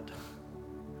Savior, but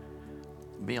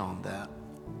beyond that.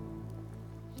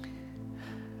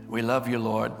 We love you,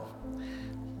 Lord.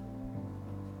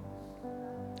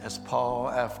 As Paul,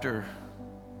 after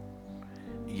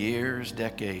years,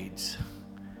 decades,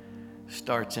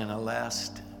 starts in a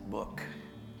last book,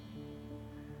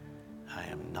 I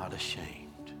am not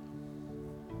ashamed.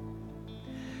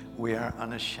 We are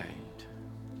unashamed.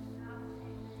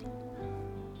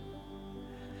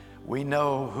 We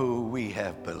know who we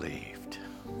have believed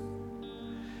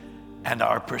and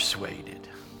are persuaded.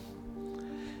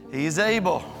 He's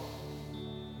able.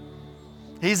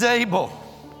 He's able.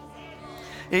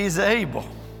 He's able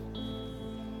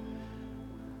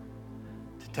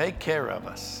to take care of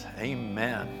us.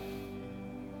 Amen.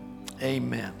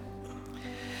 Amen.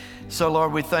 So,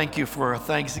 Lord, we thank you for a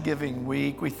Thanksgiving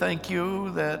week. We thank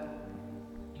you that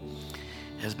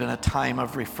it has been a time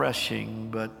of refreshing,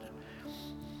 but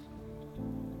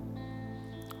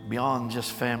beyond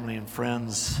just family and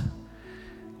friends,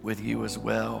 with you as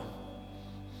well.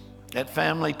 At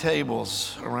family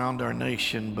tables around our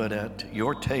nation, but at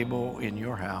your table in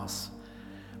your house.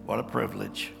 What a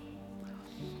privilege.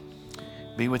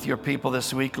 Be with your people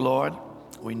this week, Lord.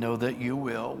 We know that you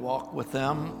will walk with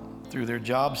them through their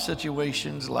job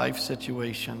situations, life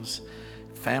situations,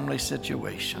 family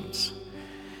situations.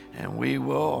 And we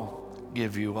will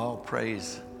give you all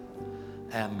praise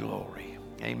and glory.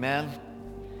 Amen.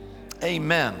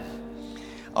 Amen.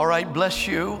 All right, bless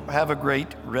you. Have a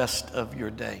great rest of your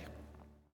day.